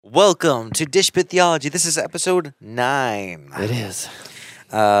Welcome to Dish Pit Theology. This is episode 9. It is.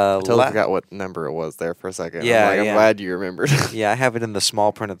 Uh, I totally la- forgot what number it was there for a second. Yeah, I'm yeah. glad you remembered. yeah, I have it in the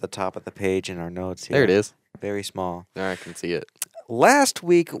small print at the top of the page in our notes here. There it is. Very small. There, I can see it. Last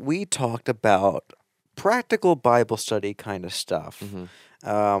week, we talked about practical Bible study kind of stuff.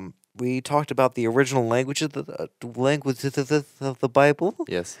 We talked about the original language of the Bible.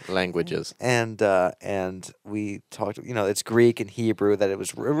 Yes, languages. And we talked, it's Greek and Hebrew that it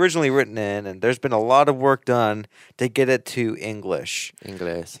was originally written in, and there's been a lot of work done to get it to English.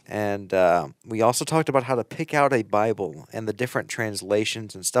 And we also talked about how to pick out a Bible and the different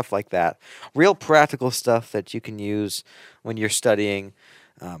translations and stuff like that. Real practical stuff that you can use when you're studying,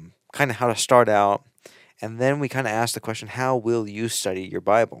 kind of how to start out. And then we kind of asked the question, how will you study your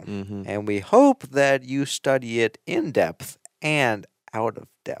Bible? Mm-hmm. And we hope that you study it in depth and out of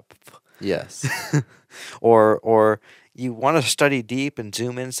depth. Yes. or you want to study deep and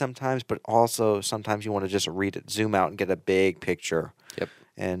zoom in sometimes, but also sometimes you want to just read it, zoom out and get a big picture. Yep.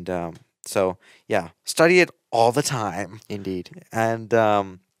 And study it all the time. Indeed.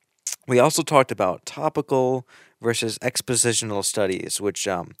 And we also talked about topical versus expositional studies, which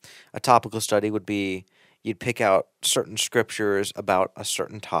a topical study would be you'd pick out certain scriptures about a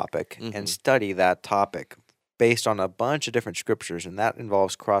certain topic and study that topic based on a bunch of different scriptures, and that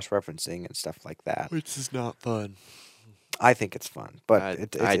involves cross-referencing and stuff like that. Which is not fun. I think it's fun, but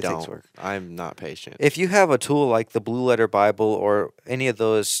it don't. takes work. I'm not patient. If you have a tool like the Blue Letter Bible or any of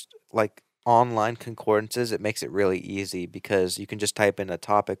those like online concordances, it makes it really easy because you can just type in a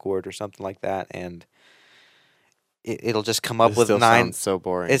topic word or something like that, and it'll just come up This with still 9. sounds so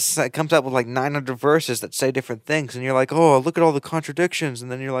boring. It comes up with like 900 verses that say different things, and you're like, oh, look at all the contradictions,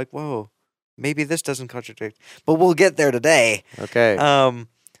 and then you're like, whoa, maybe this doesn't contradict. But we'll get there today. Okay.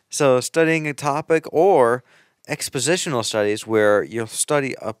 So studying a topic or expositional studies where you'll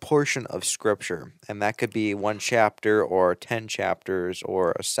study a portion of Scripture, and that could be 1 chapter or 10 chapters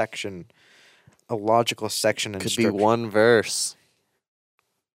or a section, a logical section in Could Scripture. be 1 verse.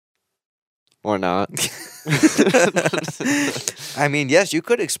 Or not. I mean, yes, you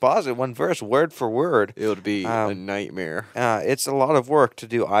could exposit 1 verse word for word. It would be a nightmare. It's a lot of work to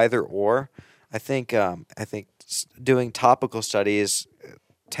do either or. I think doing topical studies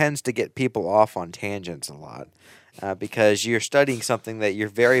tends to get people off on tangents a lot because you're studying something that you're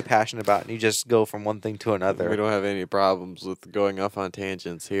very passionate about, and you just go from one thing to another. We don't have any problems with going off on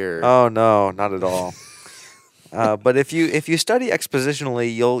tangents here. Oh no, not at all. But if you study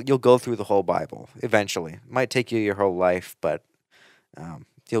expositionally, you'll go through the whole Bible eventually. It might take you your whole life, but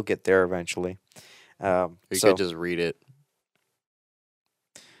you'll get there eventually. You could just read it.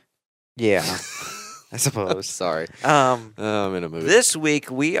 Yeah, I suppose. Sorry. I'm in a mood. This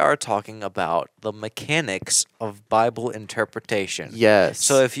week we are talking about the mechanics of Bible interpretation. Yes.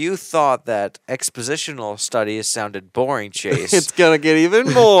 So if you thought that expositional studies sounded boring, Chase, it's gonna get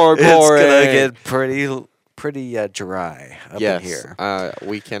even more boring. It's gonna get pretty dry up in here.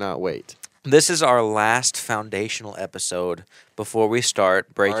 We cannot wait. This is our last foundational episode before we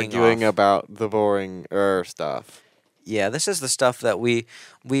start breaking Arguing off. about the boring stuff. Yeah, this is the stuff that we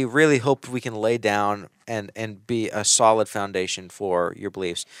really hope we can lay down and be a solid foundation for your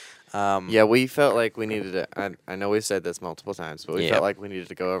beliefs. Yeah, we felt like we needed to. I know we've said this multiple times, but we felt like we needed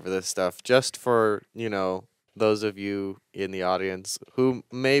to go over this stuff just for those of you in the audience who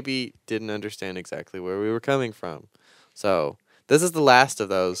maybe didn't understand exactly where we were coming from. So this is the last of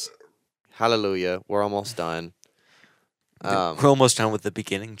those. Hallelujah, we're almost done. We're almost done with the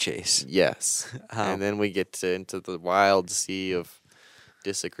beginning, Chase. Yes. And then we get into the wild sea of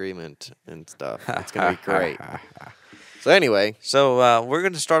disagreement and stuff. It's going to be great. So anyway. So we're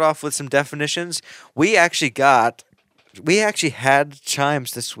going to start off with some definitions. We actually had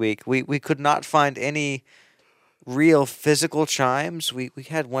chimes this week. We could not find any real physical chimes. We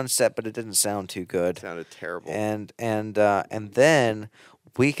had one set, but it didn't sound too good. It sounded terrible. And then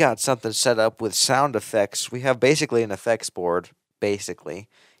we got something set up with sound effects. We have basically an effects board,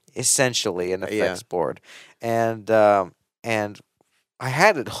 essentially an effects board, and I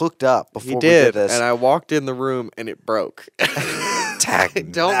had it hooked up before we did this. And I walked in the room and it broke. I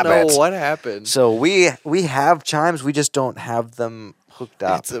don't know what happened. So we have chimes, we just don't have them hooked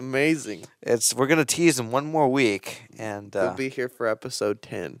up. It's amazing. We're gonna tease them one more week, and we'll be here for episode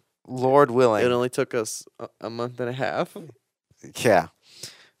 10, Lord willing. It only took us a month and a half. Yeah.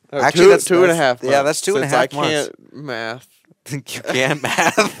 Actually, that's 2.5 months. Yeah, that's 2.5 months. I can't math. You can't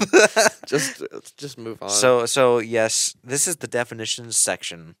math. just move on. So yes, this is the definitions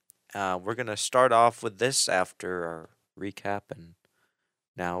section. We're gonna start off with this after our recap, and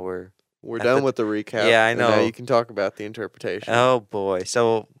now we're We're done with the recap. Yeah, I know. And now you can talk about the interpretation. Oh, boy.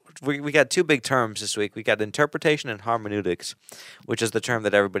 So we got two big terms this week. We got interpretation and hermeneutics, which is the term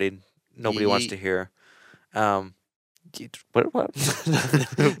that nobody wants to hear. What?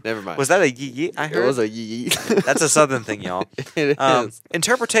 Never mind. Was that a yee? I heard it was a yee. That's a Southern thing, y'all. It is.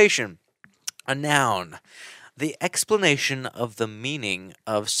 Interpretation, a noun, the explanation of the meaning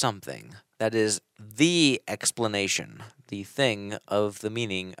of something. That is the explanation, the thing of the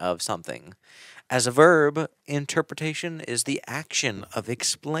meaning of something. As a verb, interpretation is the action of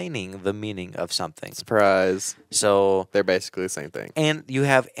explaining the meaning of something. Surprise. So they're basically the same thing. And you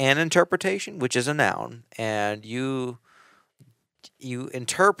have an interpretation, which is a noun, and you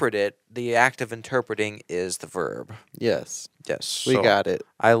interpret it. The act of interpreting is the verb. Yes. Yes. We got it.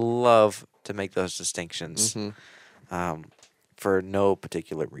 I love to make those distinctions for no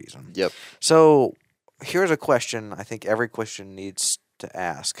particular reason. Yep. So here's a question I think every Christian needs to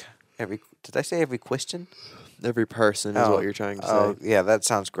ask. Did I say every question? Every person is what you're trying to say. Oh, yeah, that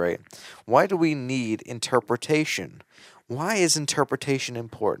sounds great. Why do we need interpretation? Why is interpretation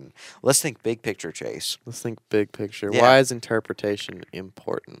important? Let's think big picture, Chase. Let's think big picture. Yeah. Why is interpretation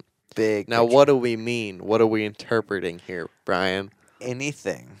important? Big Now, picture. what do we mean? What are we interpreting here, Brian?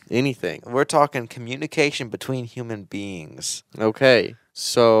 Anything. Anything. We're talking communication between human beings. Okay.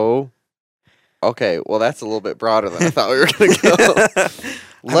 So, well, that's a little bit broader than I thought we were going to go.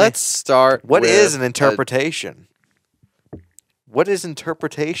 Let's start What with is an interpretation? What is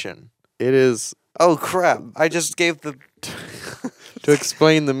interpretation? It is... Oh, crap. I just gave the... to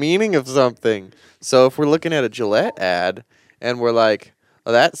explain the meaning of something. So if we're looking at a Gillette ad and we're like,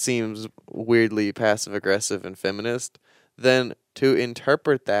 oh, that seems weirdly passive-aggressive and feminist, then to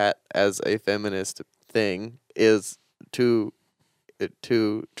interpret that as a feminist thing is to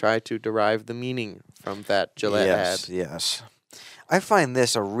try to derive the meaning from that Gillette ad. Yes. I find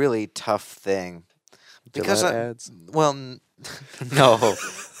this a really tough thing. Because Gillette ads? Well, no.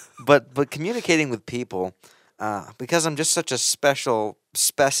 But communicating with people, because I'm just such a special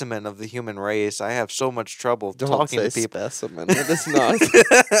specimen of the human race, I have so much trouble talking to people. Specimen. It is not.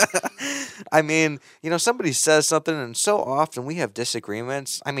 I mean, somebody says something, and so often we have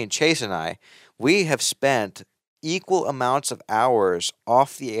disagreements. I mean, Chase and I, we have spent equal amounts of hours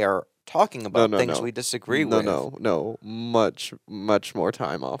off the air talking about things we disagree with. No. Much more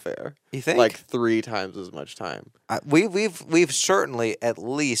time off air. You think? Like 3 times as much time. We've certainly at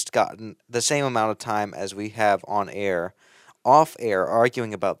least gotten the same amount of time as we have on air, off air,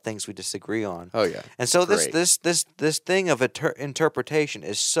 arguing about things we disagree on. Oh yeah. And so this thing of interpretation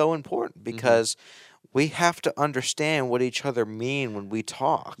is so important because we have to understand what each other mean when we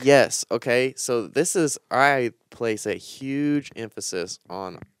talk. Yes, okay. So I place a huge emphasis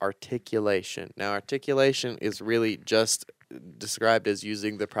on articulation. Now, articulation is really just described as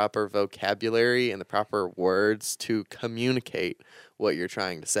using the proper vocabulary and the proper words to communicate what you're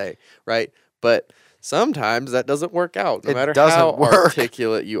trying to say, right? But sometimes that doesn't work out, no matter how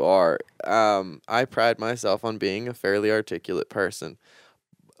articulate you are. I pride myself on being a fairly articulate person,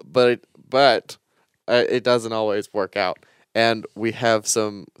 but it doesn't always work out, and we have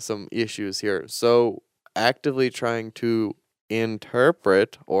some issues here. So actively trying to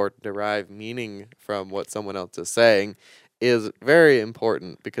interpret or derive meaning from what someone else is saying is very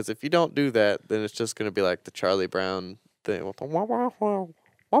important, because if you don't do that, then it's just going to be like the Charlie Brown thing. Yeah.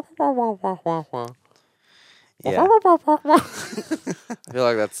 I feel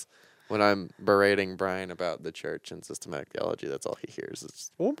like that's when I'm berating Brian about the church and systematic theology, that's all he hears.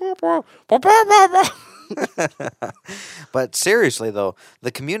 It's But seriously, though,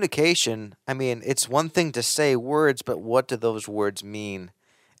 the communication, I mean, it's one thing to say words, but what do those words mean?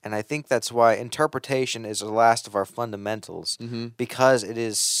 And I think that's why interpretation is the last of our fundamentals, because it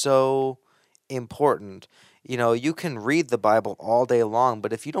is so important. You can read the Bible all day long,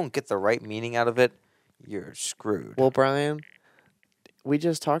 but if you don't get the right meaning out of it, you're screwed. Well, Brian, we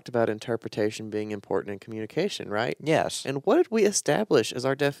just talked about interpretation being important in communication, right? Yes. And what did we establish as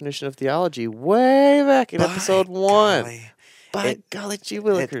our definition of theology way back in episode 1? By golly gee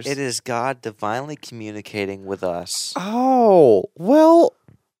willikers. It is God divinely communicating with us. Oh, well,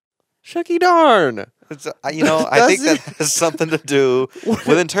 shucky darn. I think that has something to do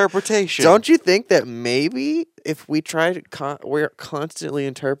with interpretation. Don't you think that maybe if we try to, we're constantly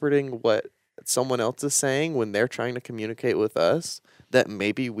interpreting what someone else is saying when they're trying to communicate with us, that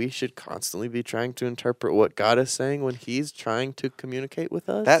maybe we should constantly be trying to interpret what God is saying when He's trying to communicate with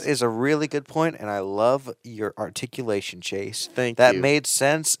us? That is a really good point, and I love your articulation, Chase. Thank you. That made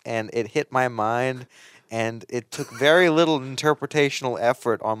sense, and it hit my mind, and it took very little interpretational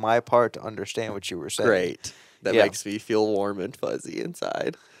effort on my part to understand what you were saying. Great. That makes me feel warm and fuzzy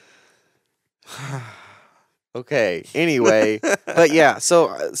inside. Okay. Anyway, but yeah.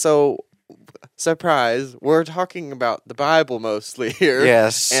 So surprise, we're talking about the Bible mostly here.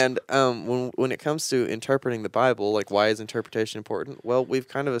 Yes. And when it comes to interpreting the Bible, like why is interpretation important? Well, we've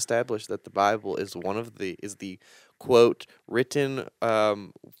kind of established that the Bible is the quote written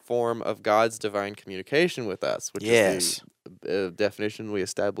form of God's divine communication with us, which is the definition we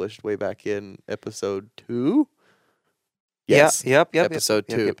established way back in episode 2. Yes. Yep. Episode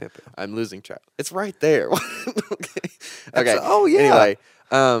 2. Yep. I'm losing track. It's right there. Okay. Oh yeah. Anyway,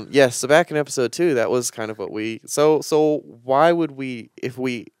 yes. So back in episode 2, that was kind of what we. So why would we, if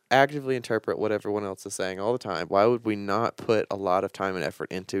we actively interpret what everyone else is saying all the time, why would we not put a lot of time and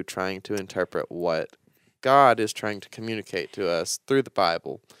effort into trying to interpret what God is trying to communicate to us through the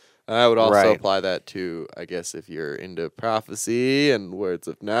Bible? And I would also apply that to, I guess, if you're into prophecy and words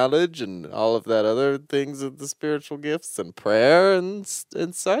of knowledge and all of that other things of the spiritual gifts and prayer and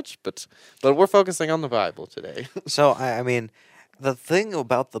such. But we're focusing on the Bible today. So, I mean, the thing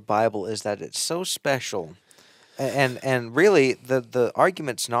about the Bible is that it's so special. And really, the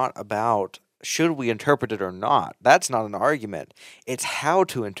argument's not about should we interpret it or not. That's not an argument. It's how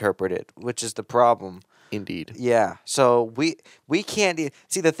to interpret it, which is the problem. Indeed. Yeah. So we can't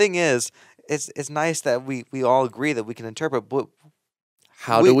see. The thing is, it's nice that we all agree that we can interpret, but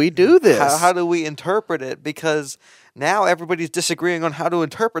how do we do this? How do we interpret it? Because now everybody's disagreeing on how to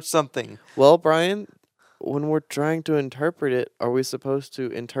interpret something. Well, Brian, when we're trying to interpret it, are we supposed to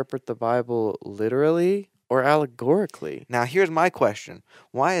interpret the Bible literally or allegorically? Now, here's my question.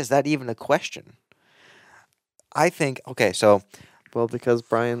 Why is that even a question? I think, okay, so. Well, because,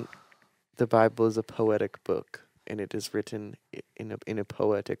 Brian, the Bible is a poetic book, and it is written in a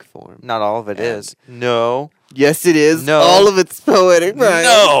poetic form. Not all of it is. No. Yes, it is. No. All of it's poetic, Brian.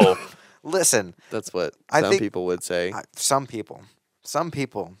 No. Listen. That's what people would say. Some people.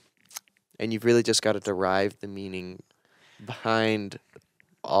 And you've really just got to derive the meaning behind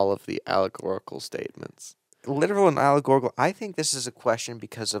all of the allegorical statements. Literal and allegorical. I think this is a question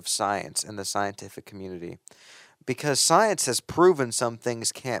because of science and the scientific community. Because science has proven some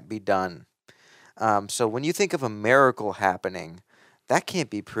things can't be done. So when you think of a miracle happening, that can't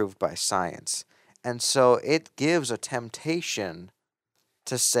be proved by science. And so it gives a temptation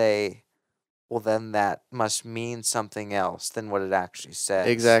to say, well, then that must mean something else than what it actually says.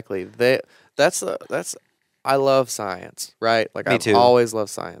 Exactly. I love science, right? Like Me too. Always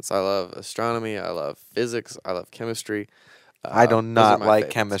loved science. I love astronomy. I love physics. I love chemistry. I do not like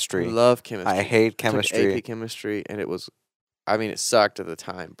favorites. chemistry. I love chemistry. I hate chemistry. I took AP chemistry, and it sucked at the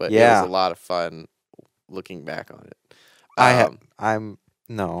time, but it was a lot of fun looking back on it.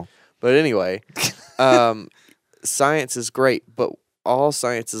 No. But anyway, science is great, but all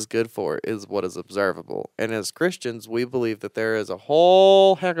science is good for is what is observable. And as Christians, we believe that there is a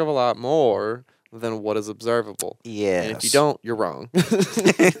whole heck of a lot more than what is observable. Yes. And if you don't, you're wrong.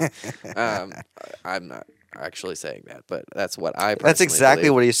 I'm not actually saying that, but that's what I personally That's exactly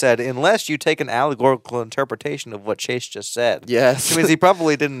believe. what he said, unless you take an allegorical interpretation of what Chase just said. Yes. Which means he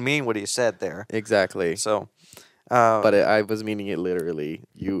probably didn't mean what he said there. Exactly. So, but I was meaning it literally.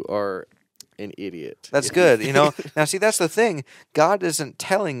 You are an idiot. That's good. Now, see, that's the thing. God isn't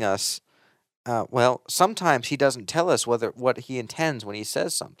telling us. Sometimes he doesn't tell us what he intends when he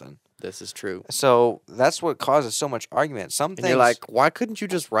says something. This is true. So that's what causes so much argument. Some things, you're like, why couldn't you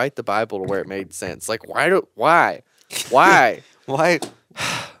just write the Bible to where it made sense? Like, why? Why?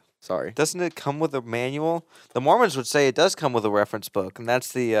 Sorry. Doesn't it come with a manual? The Mormons would say it does come with a reference book, and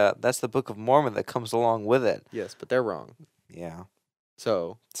that's the Book of Mormon that comes along with it. Yes, but they're wrong. Yeah.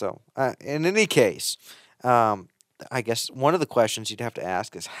 So in any case, I guess one of the questions you'd have to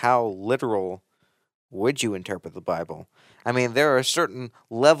ask is how literal would you interpret the Bible? I mean, there are certain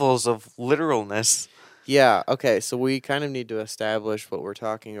levels of literalness. Yeah, okay, so we kind of need to establish what we're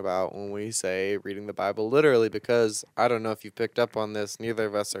talking about when we say reading the Bible literally, because I don't know if you've picked up on this, neither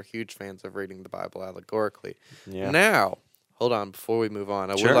of us are huge fans of reading the Bible allegorically. Yeah. Now, hold on, before we move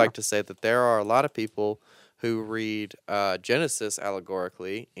on, I would like to say that there are a lot of people who read Genesis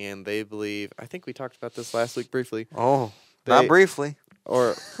allegorically, and they believe, I think we talked about this last week briefly. Oh, not briefly.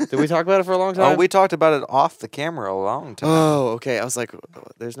 Or did we talk about it for a long time? Oh, we talked about it off the camera a long time. Oh, okay. I was like,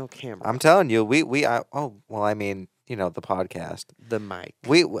 there's no camera. I'm telling you, the podcast. The mic.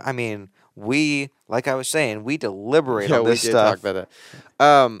 Like I was saying, we deliberate on this stuff. Yeah, we did talk about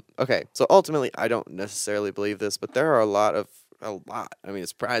that. Okay, so ultimately, I don't necessarily believe this, but there are a lot, a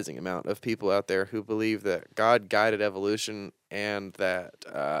surprising amount of people out there who believe that God guided evolution and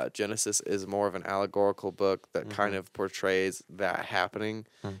that Genesis is more of an allegorical book that kind of portrays that happening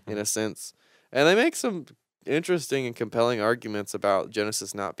in a sense. And they make some interesting and compelling arguments about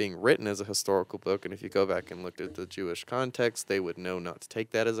Genesis not being written as a historical book. And if you go back and look at the Jewish context, they would know not to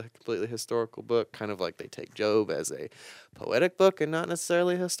take that as a completely historical book, kind of like they take Job as a poetic book and not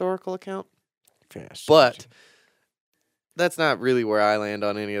necessarily a historical account. Yes. But that's not really where I land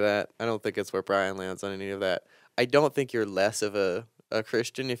on any of that. I don't think it's where Brian lands on any of that. I don't think you're less of a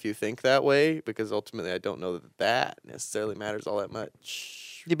Christian if you think that way, because ultimately I don't know that necessarily matters all that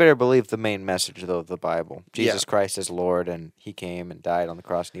much. You better believe the main message, though, of the Bible. Jesus Christ is Lord, and he came and died on the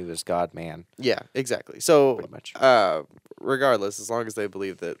cross, and he was God-man. Yeah, exactly. So, pretty much. Regardless, as long as they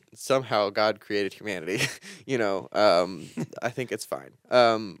believe that somehow God created humanity, I think it's fine.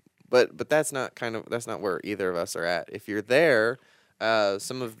 But that's not where either of us are at. If you're there,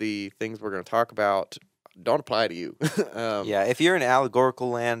 some of the things we're going to talk about don't apply to you. If you're in allegorical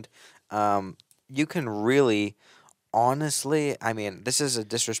land, you can really, honestly, I mean, this is a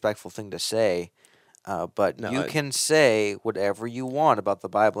disrespectful thing to say, but you can say whatever you want about the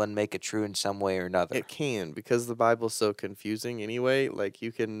Bible and make it true in some way or another. It can, because the Bible's so confusing anyway. Like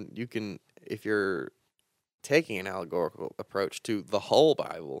you can if you're taking an allegorical approach to the whole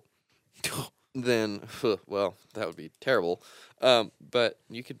Bible, then well, that would be terrible. But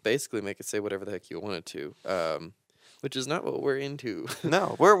you could basically make it say whatever the heck you wanted to. Which is not what we're into.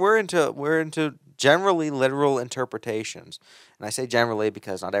 No, we're into generally literal interpretations, and I say generally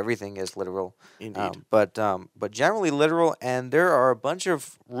because not everything is literal. Indeed. But generally literal, and there are a bunch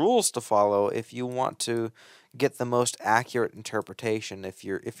of rules to follow if you want to get the most accurate interpretation. If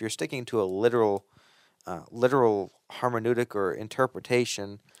you're sticking to a literal hermeneutic or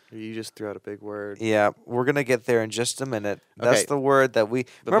interpretation. You just threw out a big word. Yeah, we're gonna get there in just a minute. That's the word that we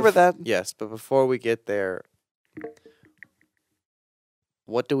remember that. Yes, but before we get there,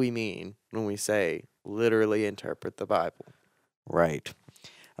 what do we mean when we say literally interpret the Bible? Right.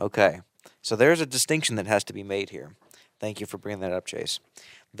 Okay. So there's a distinction that has to be made here. Thank you for bringing that up, Chase.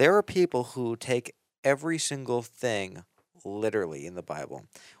 There are people who take every single thing literally in the Bible.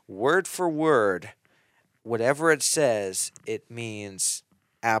 Word for word, whatever it says, it means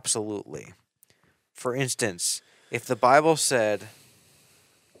absolutely. For instance, if the Bible said,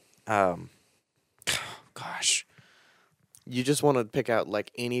 gosh, you just want to pick out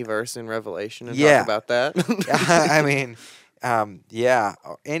like any verse in Revelation and talk about that? I mean,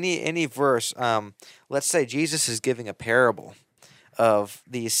 any verse. Let's say Jesus is giving a parable of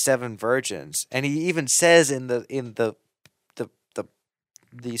these 7 virgins, and he even says in the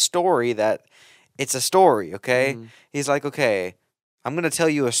story that it's a story. Okay, he's like, okay, I'm going to tell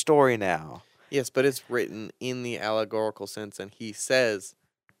you a story now. Yes, but it's written in the allegorical sense, and he says,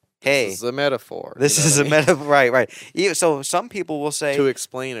 hey, this is a metaphor. This is a metaphor. Right. So some people will say, to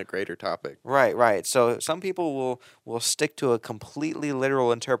explain a greater topic. Right. So some people will stick to a completely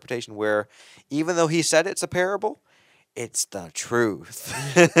literal interpretation where even though he said it's a parable, it's the truth.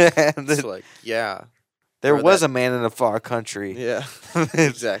 It's like, yeah. There was a man in a far country. Yeah,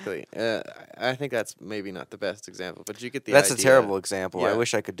 exactly. I think that's maybe not the best example, but you get the idea. That's a terrible example. Yeah. I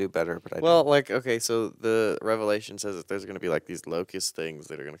wish I could do better, but I don't. Like, okay, so the Revelation says that there's going to be like these locust things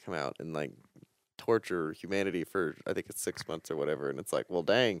that are going to come out and like torture humanity for, I think it's 6 months or whatever, and it's like, well,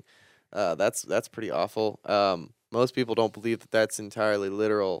 dang, that's pretty awful. Most people don't believe that that's entirely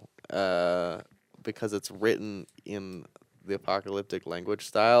literal, because it's written in the apocalyptic language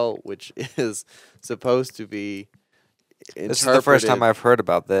style, which is supposed to be interpreted. This is the first time I've heard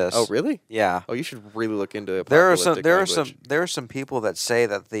about this. Oh, really? Yeah. Oh, you should really look into apocalyptic language. There are some people that say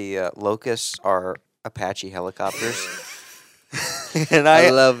that the locusts are Apache helicopters. And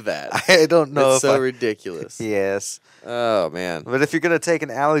I love that. I don't know. It's so ridiculous. Yes. Oh man. But if you're gonna take an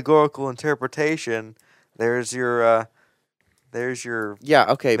allegorical interpretation, there's your. Yeah,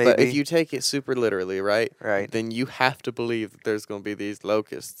 okay, maybe. But if you take it super literally, right? Right. Then you have to believe that there's going to be these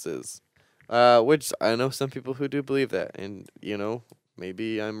locusts, which I know some people who do believe that, and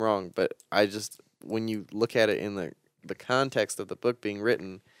maybe I'm wrong, but when you look at it in the context of the book being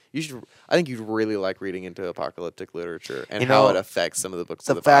written, I think you'd really like reading into apocalyptic literature and how it affects some of the books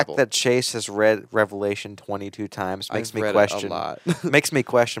of the Bible. The fact that Chase has read Revelation 22 times makes me question. It a lot. Makes me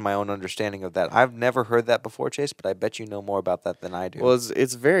question my own understanding of that. I've never heard that before, Chase, but I bet you know more about that than I do. Well,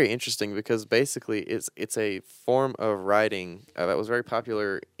 it's very interesting because basically it's a form of writing that was very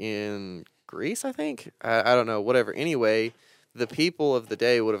popular in Greece, I think. I don't know, whatever. Anyway, the people of the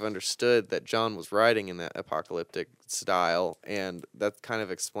day would have understood that John was writing in that apocalyptic style, and that kind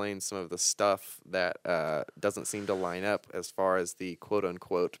of explains some of the stuff that doesn't seem to line up as far as the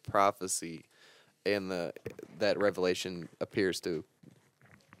quote-unquote prophecy and that Revelation appears to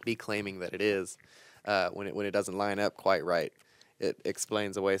be claiming that it is, when it doesn't line up quite right. it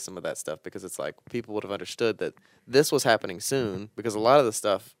explains away some of that stuff, because it's like people would have understood that this was happening soon, because a lot of the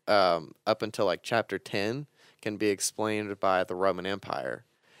stuff up until like chapter 10 can be explained by the Roman Empire,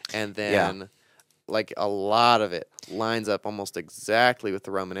 and then like a lot of it lines up almost exactly with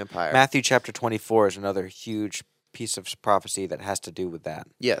the Roman Empire. Matthew chapter 24 is another huge piece of prophecy that has to do with that.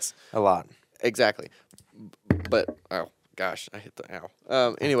 Yes. A lot. Exactly. But, oh, gosh, I hit the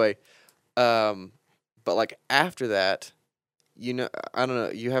ow. Anyway, but like after that, you know, I don't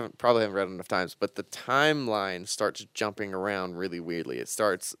know, you probably haven't read it enough times, but the timeline starts jumping around really weirdly.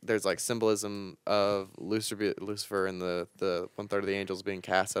 There's like symbolism of Lucifer and the 1/3 of the angels being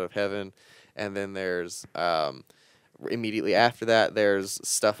cast out of heaven. And then there's, immediately after that, there's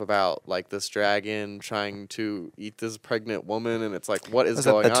stuff about like this dragon trying to eat this pregnant woman. And it's like, what is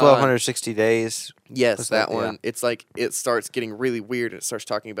going on? The 1260 days. Yes, that one. Yeah. It's like, it starts getting really weird. It starts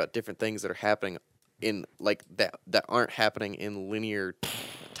talking about different things that are happening in like that aren't happening in linear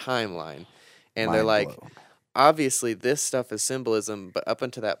timeline. And they're like, obviously this stuff is symbolism, but up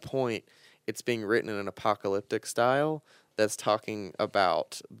until that point, it's being written in an apocalyptic style that's talking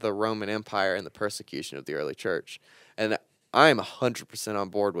about the Roman Empire and the persecution of the early church. And I'm 100% on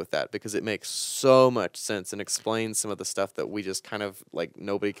board with that, because it makes so much sense and explains some of the stuff that we just kind of like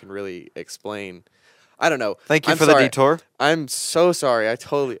nobody can really explain. I don't know. Thank you for the detour. I'm so sorry. I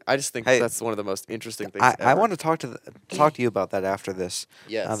just think that's one of the most interesting things ever. I want to talk to you about that after this.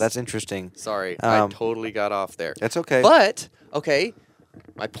 Yes. That's interesting. Sorry. I totally got off there. That's okay. But, okay,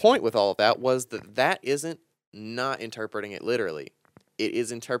 my point with all of that was that isn't not interpreting it literally. It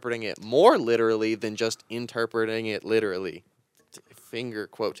is interpreting it more literally than just interpreting it literally. Finger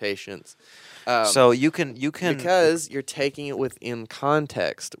quotations. So you can because you're taking it within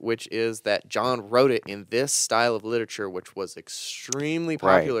context, which is that John wrote it in this style of literature, which was extremely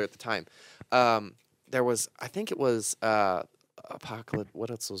popular at the time. There was, I think it was Apocalypse.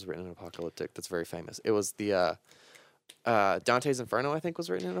 What else was written in Apocalyptic that's very famous? It was the Dante's Inferno, I think, was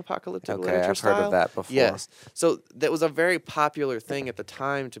written in apocalyptic literature style. I've heard of that before. Yes. So that was a very popular thing at the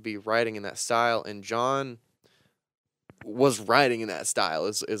time to be writing in that style, and John was writing in that style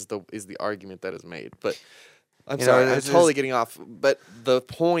is the argument that is made. But I'm sorry, I'm totally getting off. But the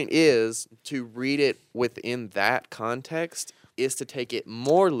point is, to read it within that context is to take it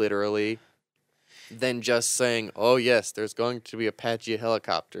more literally than just saying, "Oh yes, there's going to be Apache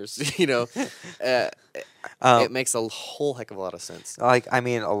helicopters." You know, it makes a whole heck of a lot of sense. Like, I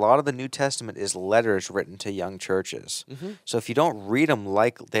mean, a lot of the New Testament is letters written to young churches. Mm-hmm. So if you don't read them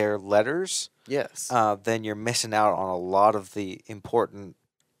like they're letters, yes, then you're missing out on a lot of the important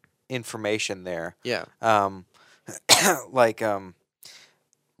information there. Yeah. Like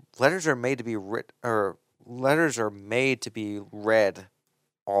letters are made to be letters are made to be read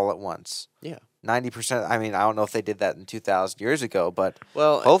all at once. Yeah. 90%. I mean, I don't know if they did that in 2,000 years ago, but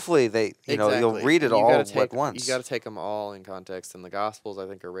well, hopefully they, you'll read it all at once. You got to take them all in context, and the Gospels, I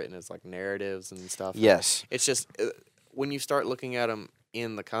think, are written as like narratives and stuff. Yes. It's just when you start looking at them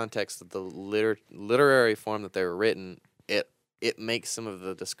in the context of the literary form that they were written, it makes some of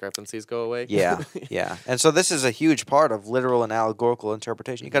the discrepancies go away. Yeah, yeah. And so this is a huge part of literal and allegorical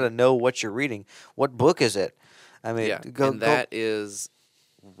interpretation. You got to know what you're reading. What book is it? I mean, that is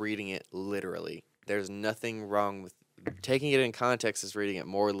reading it literally. There's nothing wrong with taking it in context. Is reading it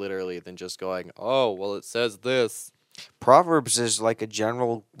more literally than just going, "Oh, well, it says this." Proverbs is like a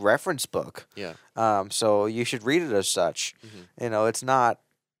general reference book. Yeah. So you should read it as such. Mm-hmm. You know, it's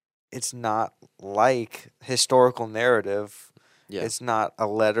not like historical narrative. Yeah. It's not a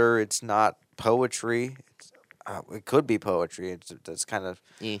letter. It's not poetry. It could be poetry. It's kind of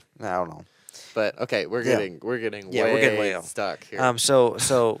I don't know. But okay, we're getting way stuck here.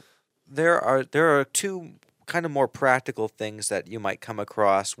 So there are two kind of more practical things that you might come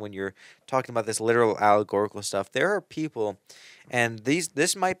across when you're talking about this literal allegorical stuff. There are people, and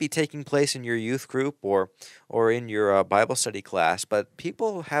this might be taking place in your youth group or in your Bible study class, but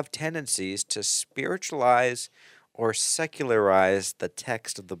people have tendencies to spiritualize or secularize the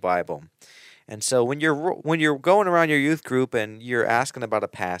text of the Bible. And so when you're going around your youth group and you're asking about a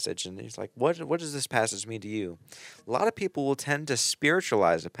passage, and it's like, what does this passage mean to you? A lot of people will tend to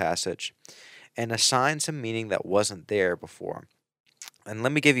spiritualize a passage and assign some meaning that wasn't there before. And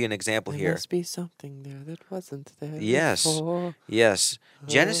let me give you an example here. There must be something there that wasn't there before. Yes.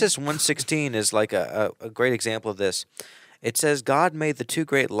 Genesis 1:16 is like a great example of this. It says, God made the two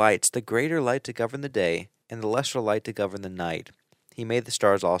great lights, the greater light to govern the day, and the lesser light to govern the night. He made the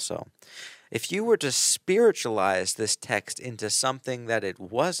stars also. If you were to spiritualize this text into something that it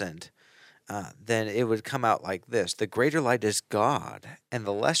wasn't, then it would come out like this: the greater light is God, and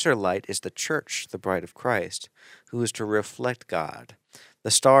the lesser light is the church, the bride of Christ, who is to reflect God.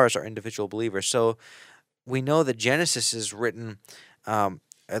 The stars are individual believers. So we know that Genesis is written,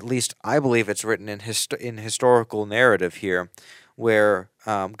 at least I believe it's written in historical narrative here, where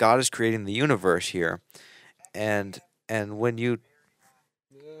God is creating the universe here, and when you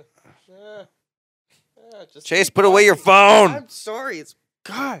Chase, put away your phone. I'm sorry.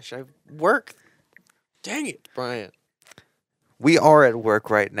 Gosh, I work. Dang it, Brian. We are at work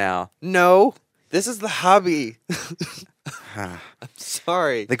right now. No, this is the hobby. I'm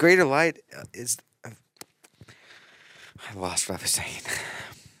sorry. The greater light is. I lost what I was saying.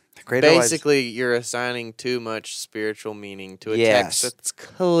 Basically, you're assigning too much spiritual meaning to a text that's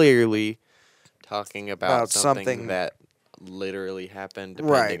clearly talking about something that literally happened,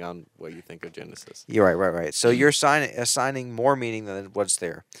 depending on what you think of Genesis. You're right. So you're assigning more meaning than what's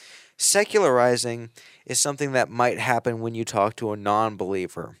there. Secularizing is something that might happen when you talk to a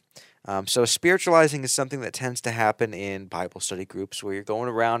non-believer. So spiritualizing is something that tends to happen in Bible study groups where you're going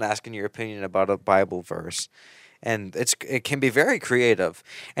around asking your opinion about a Bible verse. And it can be very creative,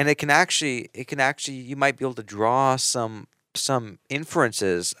 and it can actually you might be able to draw some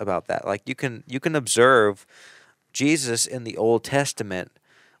inferences about that. Like you can observe Jesus in the Old Testament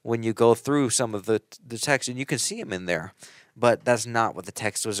when you go through some of the text, and you can see him in there, but that's not what the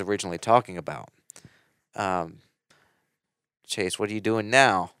text was originally talking about. Chase, what are you doing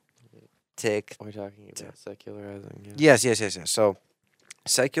now? We're talking about secularizing. Yes. So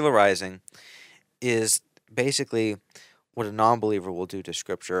secularizing is basically what a non-believer will do to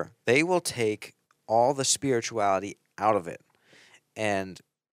Scripture. They will take all the spirituality out of it and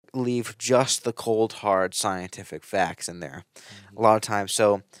leave just the cold, hard scientific facts in there. A lot of times.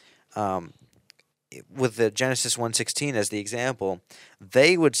 So with the Genesis 1:16 as the example,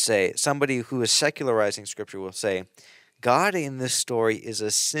 they would say, somebody who is secularizing Scripture will say, God in this story is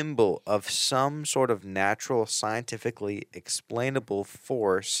a symbol of some sort of natural, scientifically explainable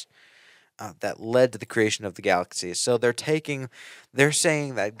force that led to the creation of the galaxies. So they're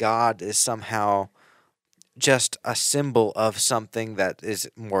saying that God is somehow just a symbol of something that is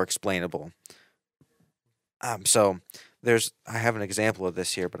more explainable. So I have an example of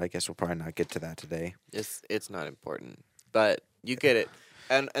this here, but I guess we'll probably not get to that today. It's not important, but you get it.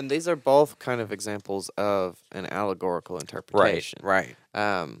 And these are both kind of examples of an allegorical interpretation. Right.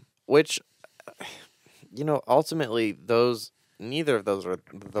 Which, ultimately neither of those are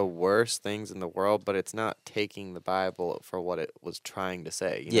the worst things in the world, but it's not taking the Bible for what it was trying to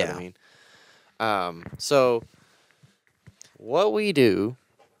say. You know what I mean? So what we do,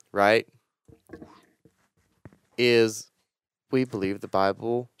 right, is we believe the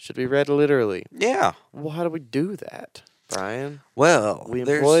Bible should be read literally. Yeah. Well, how do we do that, Brian? Well, we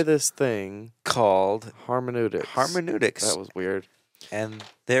employ this thing called hermeneutics. Hermeneutics. That was weird. And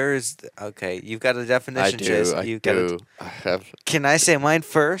there's you've got a definition. I do. I have. Can I say mine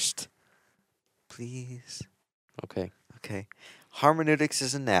first, please? Okay. Hermeneutics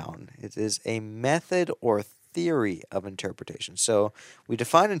is a noun. It is a method or theory of interpretation. So we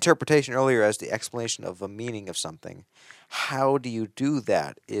defined interpretation earlier as the explanation of a meaning of something. How do you do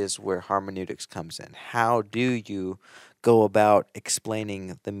that is where hermeneutics comes in. How do you go about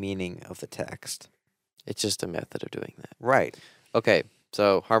explaining the meaning of the text? It's just a method of doing that. Right. Okay,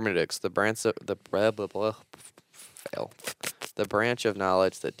 so hermeneutics, the branch of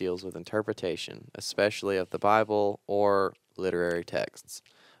knowledge that deals with interpretation, especially of the Bible or literary texts,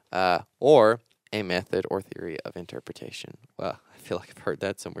 or a method or theory of interpretation. Well, I feel like I've heard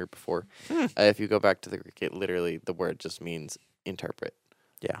that somewhere before. If you go back to the Greek, literally the word just means interpret.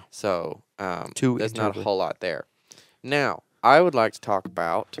 Yeah. So there's not a whole lot there. Now, I would like to talk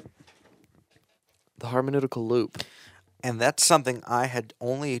about the hermeneutical loop. And that's something I had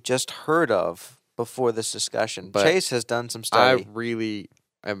only just heard of before this discussion. But Chase has done some study. I really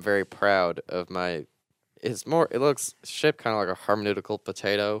am very proud of my. It looks shaped kind of like a hermeneutical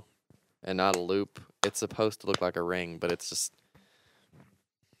potato, and not a loop. It's supposed to look like a ring, but it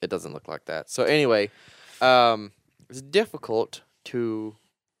doesn't look like that. So anyway, it's difficult to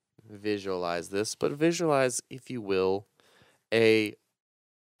visualize this, but visualize, if you will, a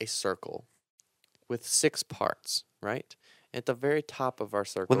circle with 6 parts. Right? At the very top of our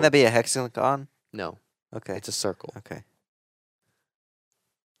circle. Wouldn't that be a hexagon? No. Okay. It's a circle. Okay.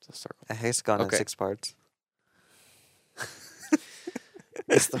 It's a circle. A hexagon in 6 parts.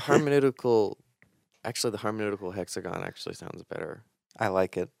 It's the hermeneutical. Actually, the hermeneutical hexagon actually sounds better. I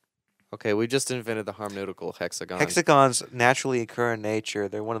like it. Okay, we just invented the hermeneutical hexagon. Hexagons naturally occur in nature.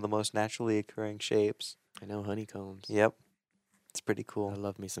 They're one of the most naturally occurring shapes. I know, honeycombs. Yep. It's pretty I cool.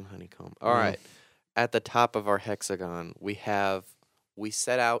 love me some honeycomb. All right. At the top of our hexagon, we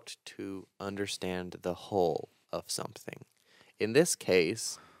set out to understand the whole of something. In this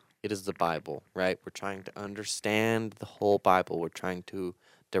case, it is the Bible, right? We're trying to understand the whole Bible. We're trying to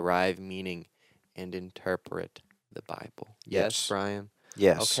derive meaning and interpret the Bible. Yes, Brian?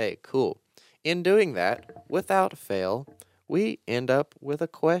 Yes. Okay, cool. In doing that, without fail, we end up with a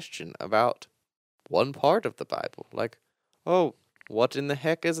question about one part of the Bible. Like, oh, what in the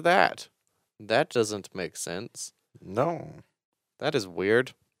heck is that? That doesn't make sense. No. That is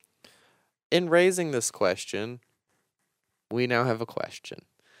weird. In raising this question, we now have a question.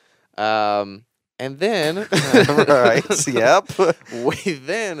 And then right. Yep.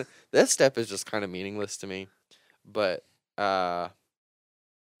 This step is just kind of meaningless to me. But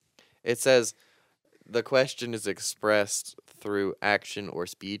it says the question is expressed through action or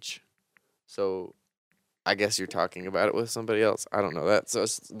speech. So I guess you're talking about it with somebody else. I don't know. This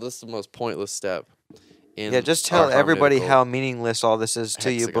is the most pointless step. Just tell everybody how meaningless all this is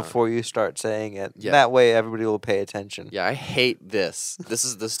to you before you start saying it. Yeah. That way everybody will pay attention. Yeah, I hate this. This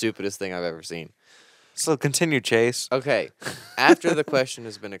is the stupidest thing I've ever seen. So continue, Chase. Okay. After the question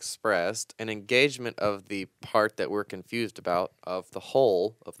has been expressed, an engagement of the part that we're confused about, of the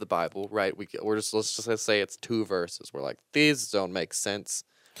whole of the Bible, right? Let's just say it's 2 verses. We're like, these don't make sense,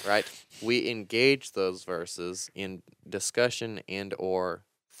 right? We engage those verses in discussion and or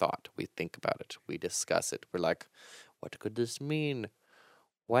thought. We think about it. We discuss it. We're like, what could this mean?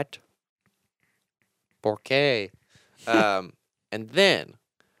 What? ¿Por qué? And then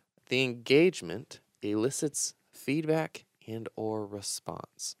the engagement elicits feedback and or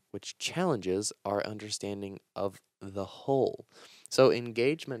response, which challenges our understanding of the whole. So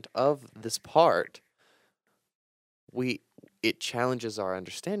engagement of this part, it challenges our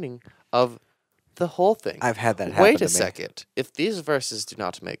understanding of the whole thing. I've had that happen. Wait a second. If these verses do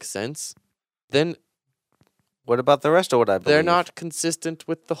not make sense, then what about the rest of what I believe? They're not consistent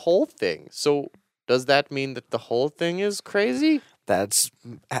with the whole thing. So does that mean that the whole thing is crazy?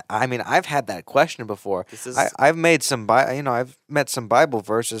 I've had that question before. I've made I've met some Bible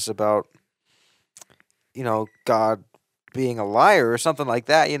verses about, God being a liar or something like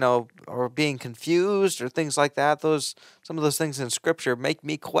that, or being confused or things like that. Some of those things in Scripture make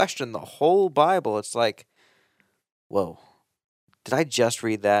me question the whole Bible. It's like, whoa, did I just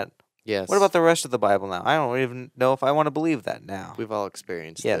read that? Yes. What about the rest of the Bible now? I don't even know if I want to believe that now. We've all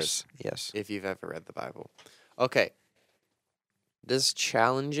experienced this. Yes. If you've ever read the Bible. Okay. This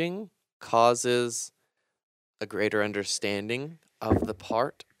challenging causes a greater understanding of the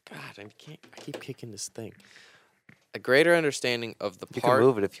part. God, I keep kicking this thing. A greater understanding of the part. You can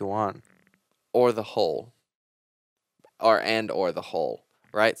move it if you want. Or the whole. Or the whole.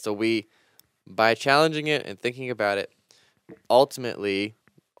 Right? So by challenging it and thinking about it, ultimately,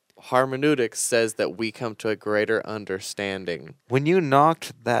 hermeneutics says that we come to a greater understanding. When you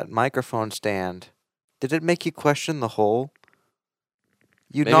knocked that microphone stand, did it make you question the whole?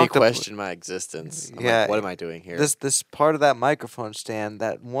 You made me question my existence. Like, what am I doing here? This part of that microphone stand,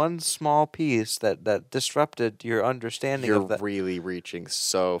 that one small piece that disrupted your understanding of that. You're really reaching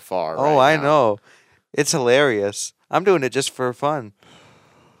so far right now. I know. It's hilarious. I'm doing it just for fun.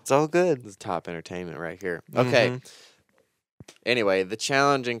 It's all good. This is top entertainment right here. Okay. Anyway, the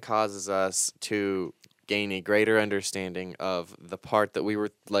challenging causes us to gain a greater understanding of the part that we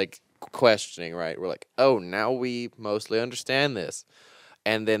were questioning, right? We're like, oh, now we mostly understand this.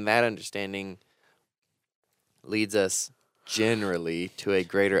 And then that understanding leads us generally to a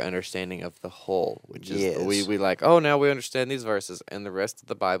greater understanding of the whole, which is we like, oh, now we understand these verses, and the rest of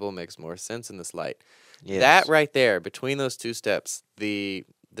the Bible makes more sense in this light. Yes. That right there, between those 2 steps, the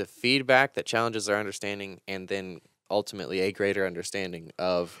feedback that challenges our understanding and then ultimately a greater understanding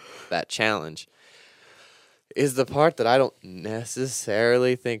of that challenge is the part that I don't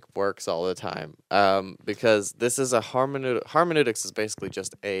necessarily think works all the time. Because this is a hermeneutics is basically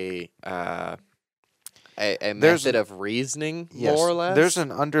just a method of reasoning, more or less. There's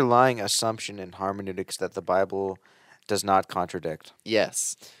an underlying assumption in hermeneutics that the Bible does not contradict.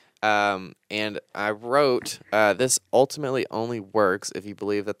 Yes. And I wrote, this ultimately only works if you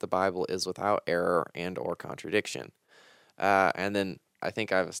believe that the Bible is without error and or contradiction. And then I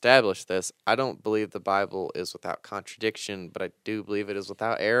think I've established this. I don't believe the Bible is without contradiction, but I do believe it is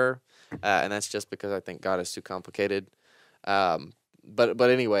without error. And that's just because I think God is too complicated. But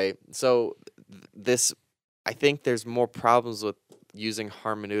anyway, so I think there's more problems with using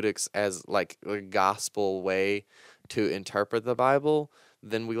hermeneutics as like a gospel way to interpret the Bible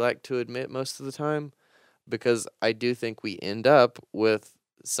than we like to admit most of the time, because I do think we end up with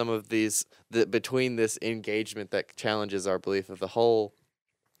some of these between this engagement that challenges our belief of the whole,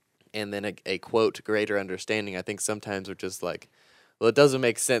 and then a quote greater understanding. I think sometimes we're just like, well, it doesn't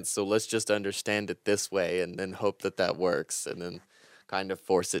make sense, so let's just understand it this way, and then hope that works, and then kind of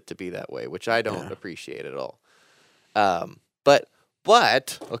force it to be that way, which I don't appreciate at all. But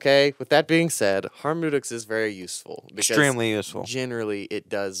okay. With that being said, hermeneutics is very useful. Extremely useful. Generally, it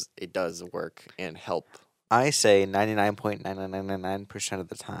does work and help. I say 99.9999% of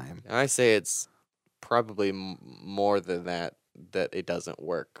the time. I say it's probably more than that it doesn't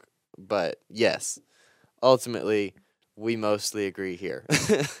work. But yes, ultimately, we mostly agree here.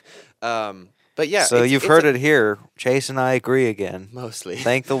 But yeah. So you've heard it here. Chase and I agree again. Mostly.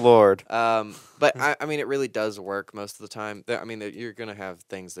 Thank the Lord. But I mean, it really does work most of the time. I mean, you're going to have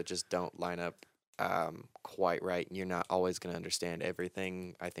things that just don't line up quite right, and you're not always going to understand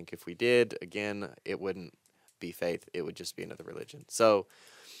everything. I think if we did, again, it wouldn't be faith. It would just be another religion. So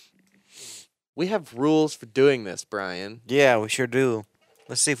we have rules for doing this, Brian. Yeah, we sure do.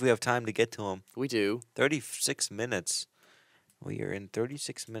 Let's see if we have time to get to them. We do. 36 minutes. We are in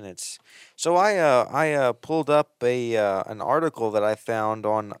 36 minutes. So I pulled up an article that I found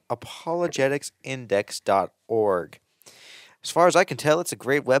on apologeticsindex.org. As far as I can tell, it's a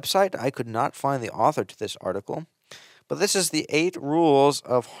great website. I could not find the author to this article. But this is the 8 rules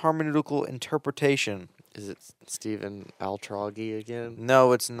of hermeneutical interpretation. Is it Stephen Altrogge again?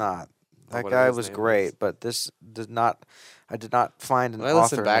 No, it's not. That guy was great, but this did not. I did not find an author. When I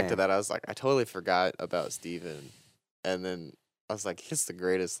listened back to that, I was like, I totally forgot about Stephen, and then I was like, he's the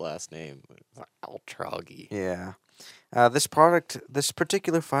greatest last name, like Altrogge. Yeah. This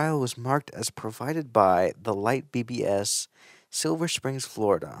particular file was marked as provided by the Light BBS, Silver Springs,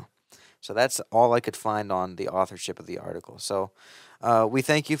 Florida. So that's all I could find on the authorship of the article. So we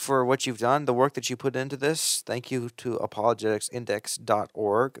thank you for what you've done, the work that you put into this. Thank you to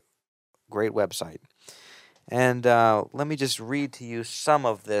apologeticsindex.org. Great website. And let me just read to you some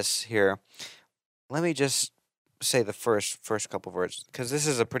of this here. Let me just say the first couple words, because this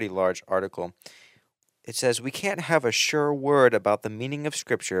is a pretty large article. It says, we can't have a sure word about the meaning of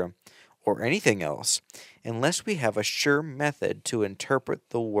Scripture or anything else unless we have a sure method to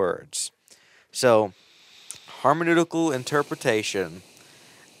interpret the words. So, hermeneutical interpretation.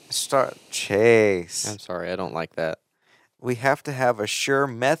 Chase. I'm sorry, I don't like that. We have to have a sure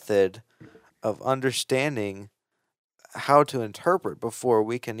method of understanding how to interpret before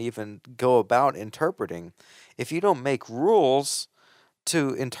we can even go about interpreting. If you don't make rules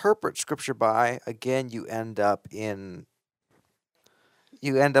to interpret Scripture by, again, you end up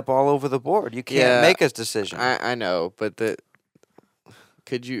all over the board. You can't make a decision. I know, but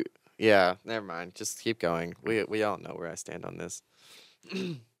could you? Yeah, never mind. Just keep going. We all know where I stand on this.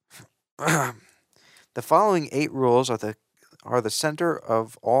 The following 8 rules are the center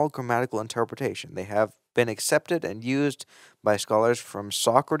of all grammatical interpretation. They have been accepted and used by scholars from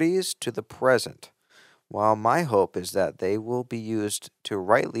Socrates to the present, while my hope is that they will be used to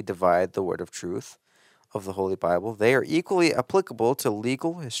rightly divide the word of truth of the Holy Bible. They are equally applicable to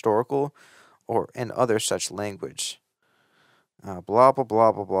legal, historical, and other such language. Blah, blah,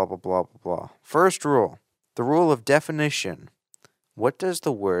 blah, blah, blah, blah, blah, blah. First rule, the rule of definition. What does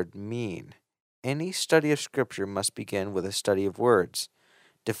the word mean? Any study of Scripture must begin with a study of words.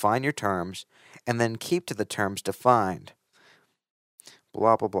 Define your terms, and then keep to the terms defined.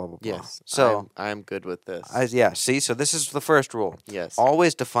 Blah, blah, blah, blah, blah. Yes, so I'm good with this. See, so this is the first rule. Yes.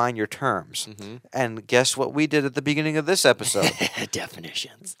 Always define your terms. Mm-hmm. And guess what we did at the beginning of this episode?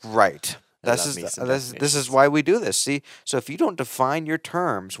 Definitions. Right. This is why we do this. See, so if you don't define your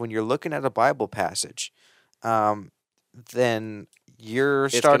terms when you're looking at a Bible passage, then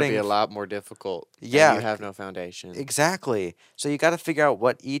it's going to be a lot more difficult. Yeah, and you have no foundation. Exactly. So you got to figure out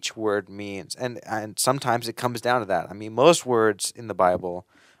what each word means, and sometimes it comes down to that. I mean, most words in the Bible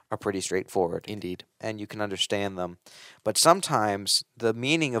are pretty straightforward. Indeed. And you can understand them, but sometimes the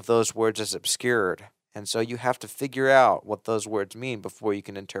meaning of those words is obscured, and so you have to figure out what those words mean before you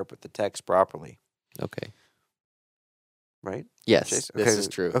can interpret the text properly. Okay. Right? Yes, this is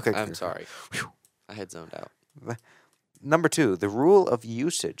true. Okay, I'm sorry. I had zoned out. Number 2, the rule of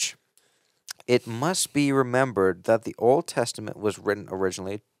usage. It must be remembered that the Old Testament was written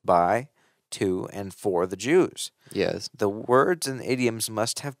originally by, to, and for the Jews. Yes. The words and idioms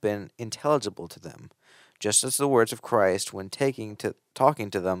must have been intelligible to them, just as the words of Christ, when talking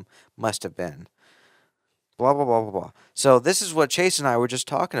to them, must have been. Blah, blah, blah, blah, blah. So this is what Chase and I were just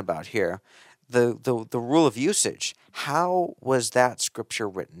talking about here. The rule of usage. How was that Scripture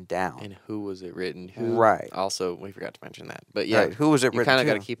written down? And who was it written? Right. Also, we forgot to mention that. But yeah, right. Who was it written to? You kind of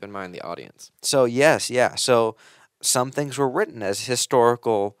got to keep in mind the audience. So yes, yeah. So some things were written as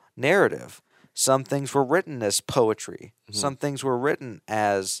historical narrative. Some things were written as poetry. Mhm. Some things were written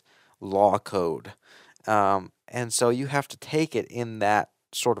as law code. And so you have to take it in that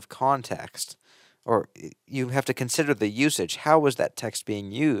sort of context, or you have to consider the usage. How was that text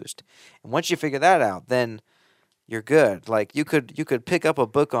being used? And once you figure that out, then you're good. Like you could pick up a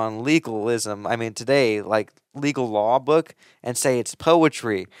book on legalism. I mean, today, like legal law book, and say it's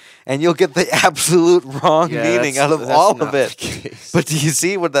poetry, and you'll get the absolute wrong meaning out of all of it. But do you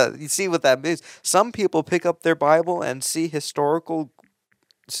see what that means? Some people pick up their Bible and see historical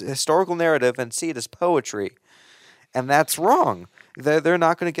narrative and see it as poetry, and that's wrong. They're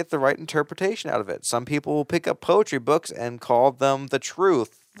not going to get the right interpretation out of it. Some people will pick up poetry books and call them the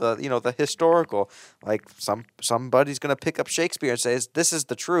truth, the historical. Like somebody's going to pick up Shakespeare and says this is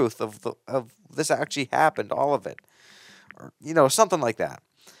the truth of this actually happened, all of it, or something like that.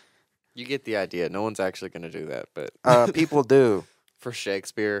 You get the idea. No one's actually going to do that, but people do. For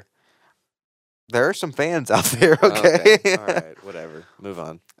Shakespeare, there are some fans out there. Okay. All right. Whatever. Move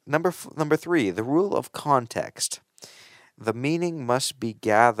on. Number 3, the rule of context. The meaning must be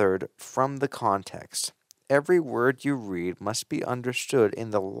gathered from the context. Every word you read must be understood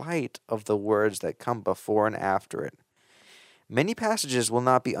in the light of the words that come before and after it. Many passages will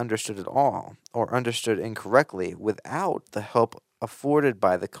not be understood at all, or understood incorrectly, without the help afforded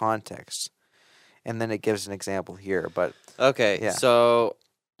by the context. And then it gives an example here, but okay. Yeah. So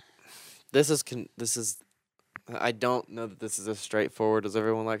this is I don't know that this is as straightforward as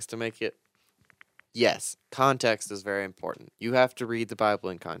everyone likes to make it. Yes, context is very important. You have to read the Bible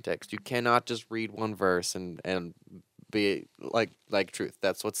in context. You cannot just read one verse and be like truth.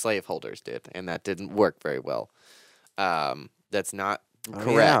 That's what slaveholders did, and that didn't work very well. That's not correct.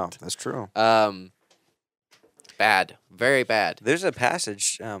 Yeah, that's true. Bad, very bad. There's a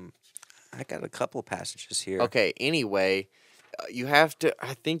passage. I got a couple passages here. Okay. Anyway, you have to.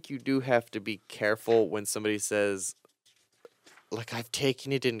 I think you do have to be careful when somebody says, like, I've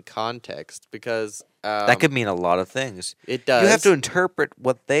taken it in context, because that could mean a lot of things. It does. You have to interpret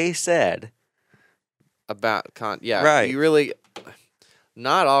what they said about Yeah, right. You really.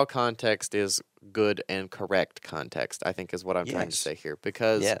 Not all context is good and correct context, I think, is what I'm trying to say here.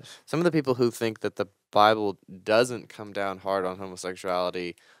 Because some of the people who think that the Bible doesn't come down hard on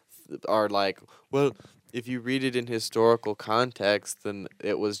homosexuality are like, well, if you read it in historical context, then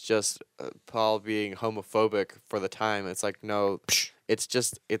it was just Paul being homophobic for the time. It's like, no, it's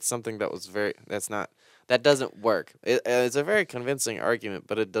something that was that doesn't work. It's a very convincing argument,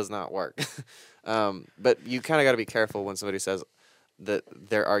 but it does not work. But you kind of got to be careful when somebody says that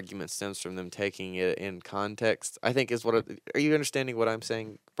their argument stems from them taking it in context. I think are you understanding what I'm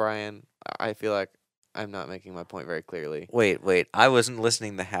saying, Brian? I feel like I'm not making my point very clearly. Wait. I wasn't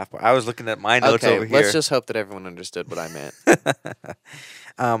listening the half part. I was looking at my notes over here. Let's just hope that everyone understood what I meant.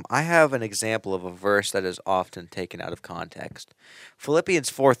 I have an example of a verse that is often taken out of context. Philippians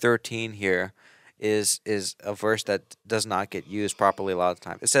 4:13 here is a verse that does not get used properly a lot of the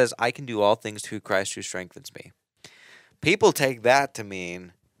time. It says, I can do all things through Christ who strengthens me. People take that to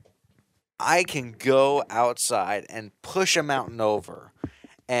mean I can go outside and push a mountain over.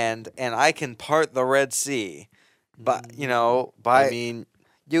 And I can part the Red Sea, but I mean,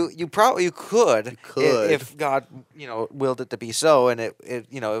 you probably could if God willed it to be so, and it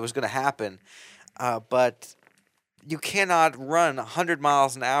was going to happen, but you cannot run 100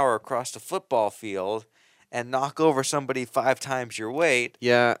 miles an hour across a football field and knock over somebody 5 times your weight.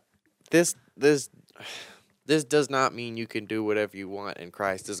 Yeah, this does not mean you can do whatever you want and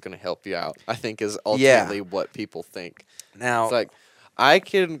Christ is going to help you out, I think is ultimately what people think. Now, it's like, I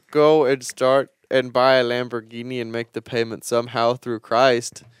can go and start and buy a Lamborghini and make the payment somehow through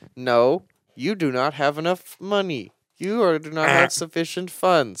Christ. No, you do not have enough money. You do not have sufficient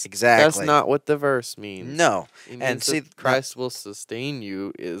funds. Exactly. That's not what the verse means. No. It means that Christ will sustain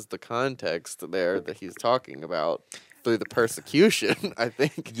you is the context there that he's talking about. Through the persecution, I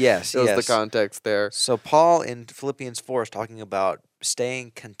think. Yes, is the context there. So Paul in Philippians 4 is talking about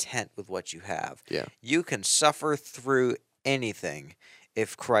staying content with what you have. Yeah. You can suffer through anything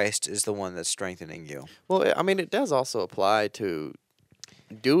if Christ is the one that's strengthening you. Well, I mean, it does also apply to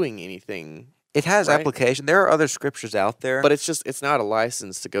doing anything. It has application. There are other scriptures out there. But it's not a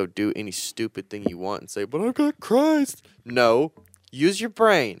license to go do any stupid thing you want and say, but I've got Christ. No. Use your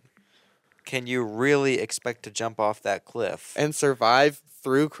brain. Can you really expect to jump off that cliff? And survive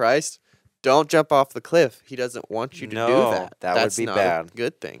through Christ? Don't jump off the cliff. He doesn't want you to do that. That's would be bad. A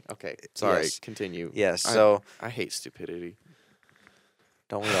good thing. Okay, sorry. Yes. Continue. Yes. So I hate stupidity.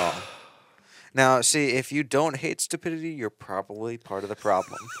 Don't we all? Now, see, if you don't hate stupidity, you're probably part of the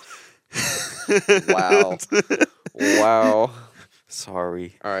problem. Wow. Wow.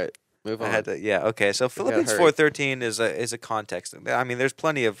 Sorry. All right, move on. I had to, yeah. Okay. So Philippians 4:13 is a context. I mean, there's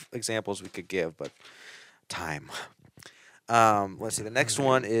plenty of examples we could give, but time. Let's see. The next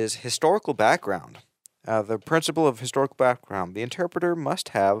one is historical background. The principle of historical background. The interpreter must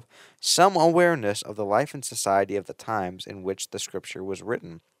have some awareness of the life and society of the times in which the scripture was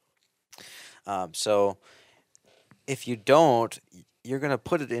written. So if you don't, you're going to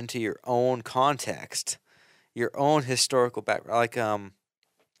put it into your own context, your own historical background. Like,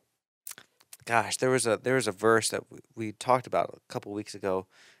 gosh, there was a verse that we talked about a couple weeks ago.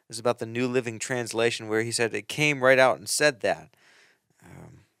 It was about the New Living Translation where he said it came right out and said that.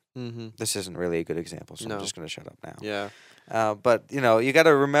 This isn't really a good example, so I'm just going to shut up now. Yeah. But, you got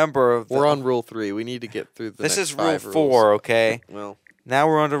to remember... We're on Rule 3. We need to get through the This next is Rule 5 4, rules. okay? Well, now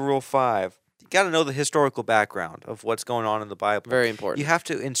we're on to Rule 5. You got to know the historical background of what's going on in the Bible. Very important. You have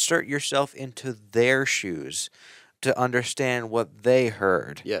to insert yourself into their shoes to understand what they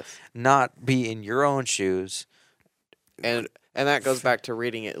heard. Yes. Not be in your own shoes. And that goes back to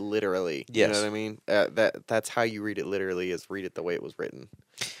reading it literally. Yes. You know what I mean? That's how you read it literally, is read it the way it was written.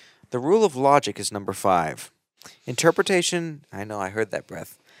 The rule of logic is number 5. Interpretation, I know I heard that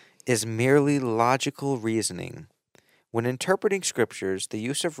breath, is merely logical reasoning. When interpreting scriptures, the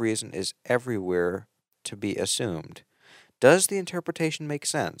use of reason is everywhere to be assumed. Does the interpretation make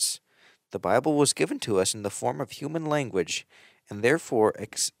sense? The Bible was given to us in the form of human language and therefore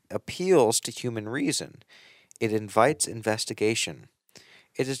appeals to human reason. It invites investigation.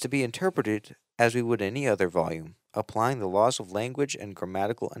 It is to be interpreted as we would any other volume, applying the laws of language and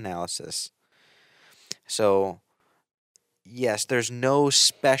grammatical analysis. So, yes, there's no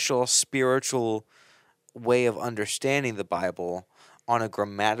special spiritual way of understanding the Bible on a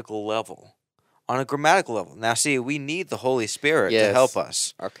grammatical level. Now, see, we need the Holy Spirit to help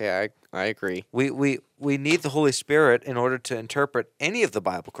us. Okay, I agree. We need the Holy Spirit in order to interpret any of the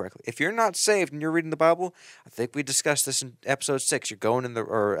Bible correctly. If you're not saved and you're reading the Bible, I think we discussed this in episode 6.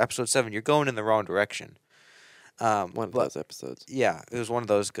 Or episode 7. You're going in the wrong direction. One of those episodes. Yeah, it was one of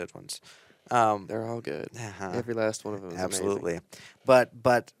those good ones. They're all good. Uh-huh. Every last one of them is absolutely. amazing.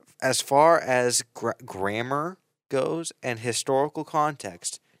 But as far as grammar goes and historical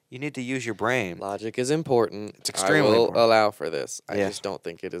context, you need to use your brain. Logic is important. It's extremely important. I will allow for this. I Yeah. just don't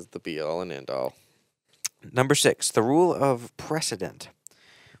think it is the be-all and end-all. Number 6, the rule of precedent.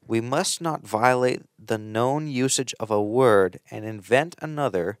 We must not violate the known usage of a word and invent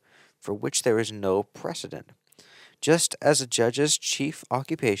another for which there is no precedent. Just as a judge's chief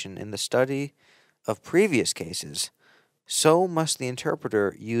occupation in the study of previous cases, so must the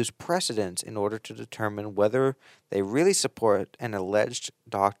interpreter use precedents in order to determine whether they really support an alleged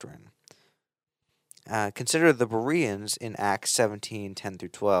doctrine. Consider the Bereans in Acts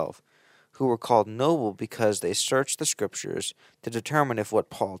 17:10-12, who were called noble because they searched the scriptures to determine if what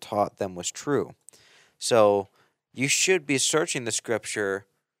Paul taught them was true. So you should be searching the scripture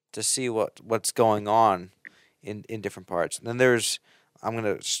to see what's going on in different parts. And then I'm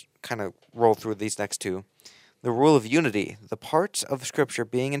going to kind of roll through these next two. The rule of unity. The parts of Scripture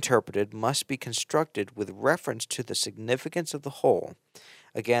being interpreted must be constructed with reference to the significance of the whole.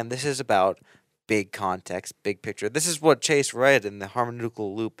 Again, this is about big context, big picture. This is what Chase read in the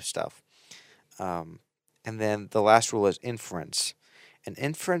hermeneutical loop stuff. And then the last rule is inference. An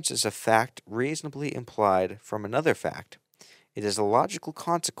inference is a fact reasonably implied from another fact. It is a logical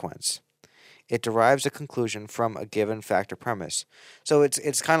consequence. It derives a conclusion from a given fact or premise. So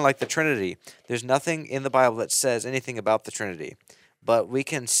it's kind of like the Trinity. There's nothing in the Bible that says anything about the Trinity. But we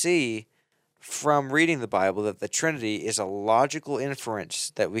can see from reading the Bible that the Trinity is a logical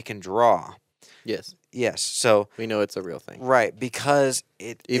inference that we can draw. Yes. Yes. So we know it's a real thing. Right, because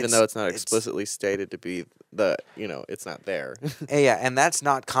even though it's not explicitly stated to be it's not there. Yeah, and that's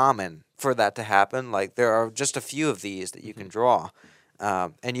not common for that to happen. Like there are just a few of these that you can draw.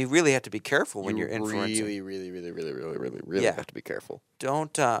 And you really have to be careful when you're inferencing. Really have to be careful.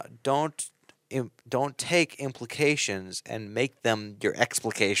 Don't take implications and make them your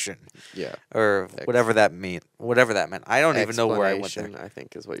explication. Yeah. Or whatever that meant. I don't even know where I went there. I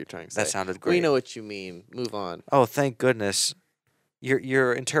think is what you're trying to say. That sounded great. We know what you mean. Move on. Oh, thank goodness.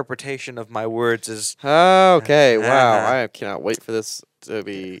 Your interpretation of my words is okay. Wow, I cannot wait for this to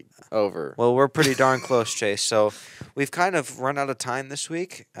be over. Well, we're pretty darn close, Chase. So we've kind of run out of time this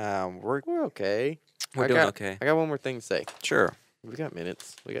week. We're okay. We're doing okay. I got one more thing to say. Sure. We got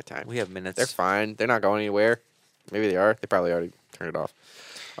minutes. We got time. We have minutes. They're fine. They're not going anywhere. Maybe they are. They probably already turned it off.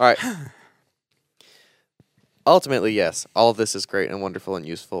 All right. Ultimately, yes, all of this is great and wonderful and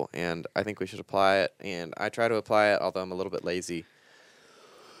useful, and I think we should apply it. And I try to apply it, although I'm a little bit lazy.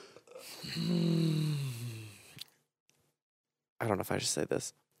 I don't know if I should say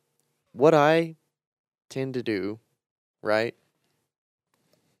this. What I tend to do, right,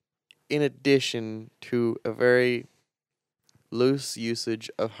 in addition to a very loose usage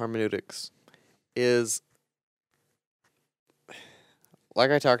of hermeneutics, is,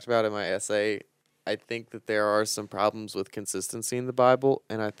 like I talked about in my essay, I think that there are some problems with consistency in the Bible,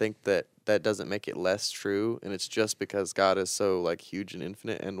 and I think that that doesn't make it less true, and it's just because God is so like huge and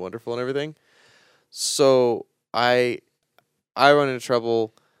infinite and wonderful and everything. So I run into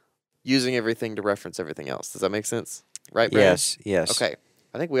trouble using everything to reference everything else. Does that make sense? Right, Brandon? Yes. Okay.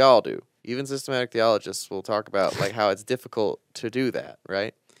 I think we all do. Even systematic theologists will talk about like how it's difficult to do that,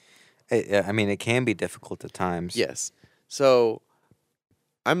 right? I mean, it can be difficult at times. Yes. So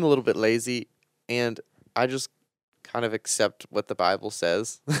I'm a little bit lazy, and I just kind of accept what the Bible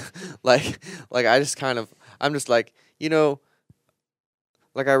says. like I'm just like,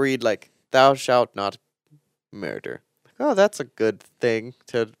 like I read like thou shalt not murder. Oh, that's a good thing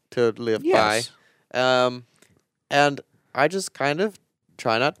to live by. And I just kind of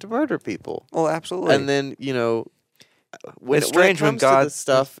try not to murder people. Well, absolutely. And then, when It's it strange when comes to God- the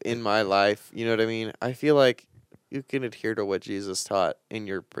stuff in my life, you know what I mean? I feel like you can adhere to what Jesus taught, and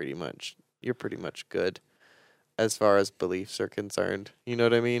you're pretty much good as far as beliefs are concerned. You know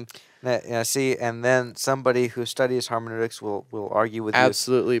what I mean? Yeah, see, and then somebody who studies hermeneutics will argue with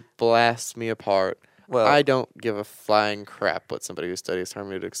Absolutely blast me apart. Well, I don't give a flying crap what somebody who studies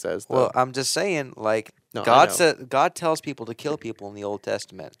hermeneutics says, though. Well, I'm just saying, like, No, I God know. said God tells people to kill people in the Old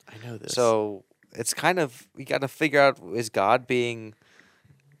Testament. I know this. So it's kind of, we got to figure out, is God being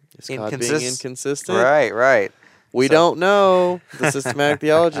Is God being inconsistent? Right. We don't know. The systematic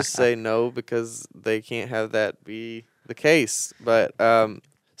theologists say no because they can't have that be the case. But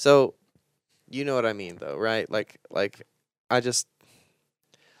so you know what I mean, though, right? Like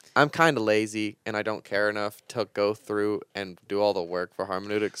I'm kind of lazy, and I don't care enough to go through and do all the work for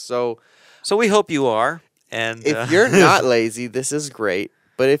hermeneutics. So we hope you are. And if you're not lazy, this is great.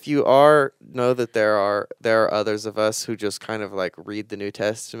 But if you are, know that there are others of us who just kind of like read the New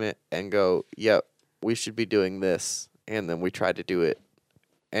Testament and go, "Yep, we should be doing this," and then we try to do it,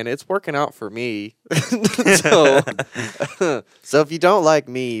 and it's working out for me. so if you don't like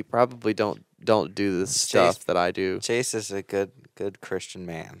me, probably don't do this stuff that I do. Chase is a good Christian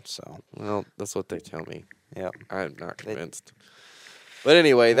man. So Well, that's what they tell me. Yep. I'm not convinced. But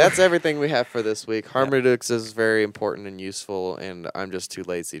anyway, that's everything we have for this week. Hermeneutics is very important and useful, and I'm just too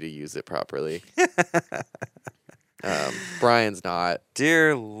lazy to use it properly. Brian's not.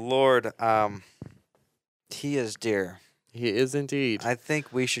 Dear Lord, he is dear. He is indeed. I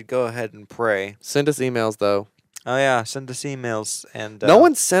think we should go ahead and pray. Send us emails, though. Oh, yeah, send us emails. And no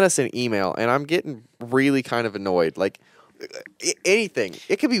one sent us an email, and I'm getting really kind of annoyed. Like, anything.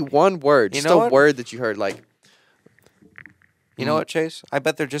 It could be one word. Just a word that you heard, like... You know what, Chase? I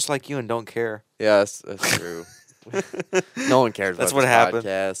bet they're just like you and don't care. Yes, that's true. No one cares That's about what this happened.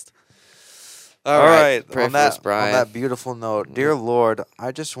 podcast. All right. Pray for us, Brian. On that beautiful note, dear Lord,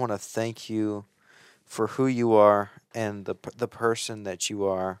 I just want to thank you for who you are and the person that you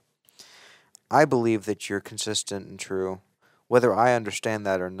are. I believe that you're consistent and true, whether I understand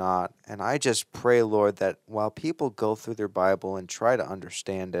that or not. And I just pray, Lord, that while people go through their Bible and try to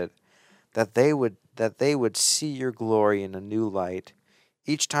understand it, that they would see your glory in a new light.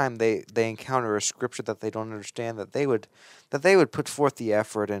 Each time they encounter a scripture that they don't understand, that they would put forth the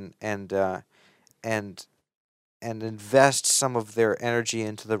effort and invest some of their energy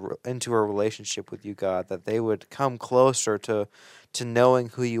into a relationship with you, God. That they would come closer to knowing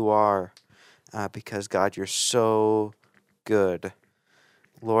who you are, because God, you're so good.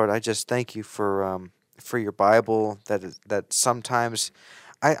 Lord, I just thank you for your Bible. That sometimes.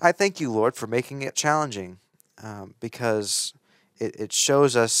 I thank you, Lord, for making it challenging, because it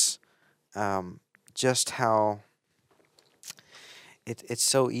shows us just how it's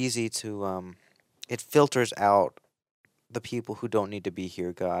so easy to it filters out the people who don't need to be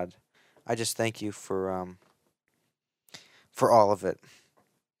here, God. I just thank you for all of it,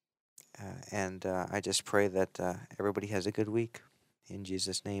 and I just pray that everybody has a good week. In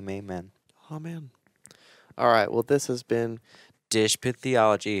Jesus' name, amen. Amen. All right. Well, this has been Dish Pit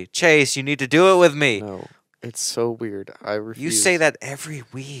Theology. Chase, you need to do it with me. No, it's so weird. I refuse. You say that every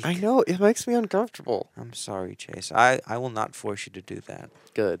week. I know. It makes me uncomfortable. I'm sorry, Chase. I will not force you to do that.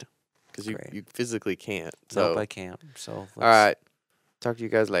 Good. Because you physically can't. So. Nope, I can't. So all right. Talk to you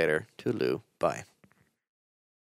guys later. Toodaloo. Bye.